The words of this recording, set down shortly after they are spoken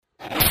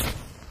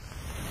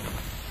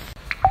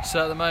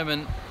So at the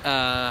moment,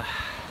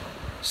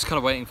 just kind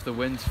of waiting for the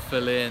wind to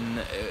fill in.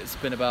 It's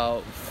been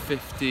about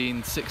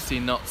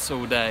 15-16 knots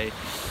all day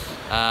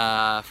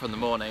from the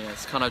morning.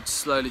 It's kind of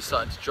slowly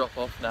starting to drop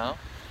off now.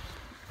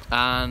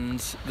 And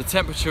the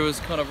temperature is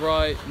kind of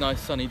right,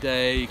 nice sunny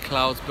day,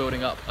 clouds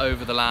building up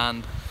over the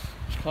land,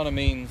 which kind of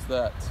means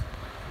that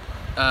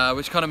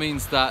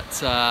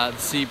the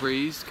sea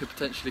breeze could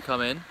potentially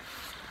come in.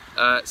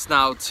 It's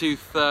now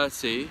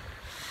 2:30.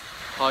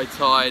 High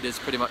tide is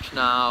pretty much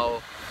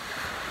now.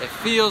 It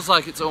feels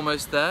like it's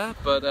almost there,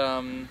 but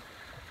I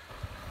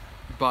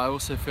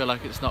also feel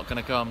like it's not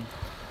going to come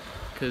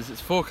because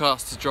it's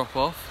forecast to drop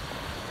off.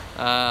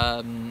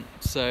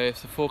 So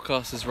if the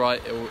forecast is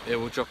right, it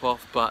will drop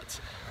off,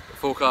 but the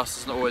forecast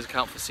doesn't always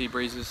account for sea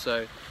breezes.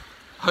 So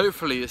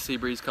hopefully a sea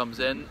breeze comes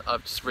in.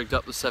 I've just rigged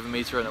up the 7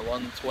 meter and a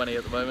 120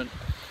 at the moment.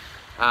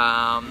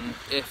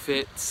 If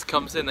it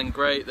comes in, then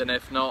great. Then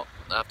if not,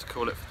 I have to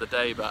call it for the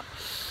day. But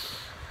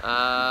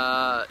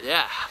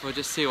yeah, we'll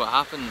just see what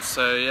happens.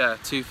 So yeah,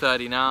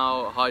 2:30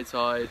 now, high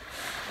tide,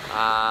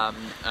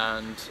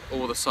 and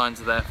all the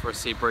signs are there for a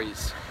sea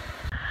breeze.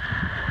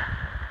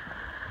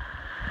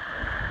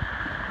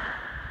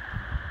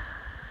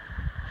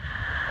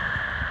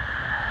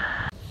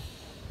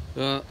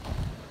 It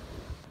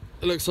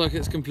looks like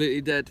it's completely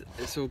dead.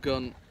 It's all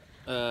gone.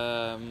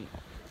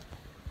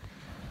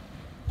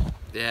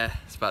 Yeah,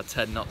 it's about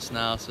 10 knots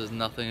now, so there's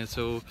nothing at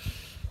all.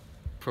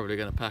 Probably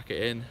going to pack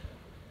it in.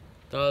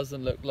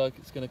 Doesn't look like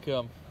it's going to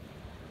come.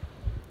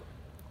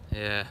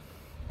 Yeah,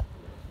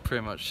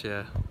 pretty much,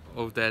 yeah,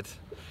 all dead.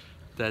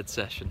 Dead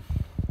session.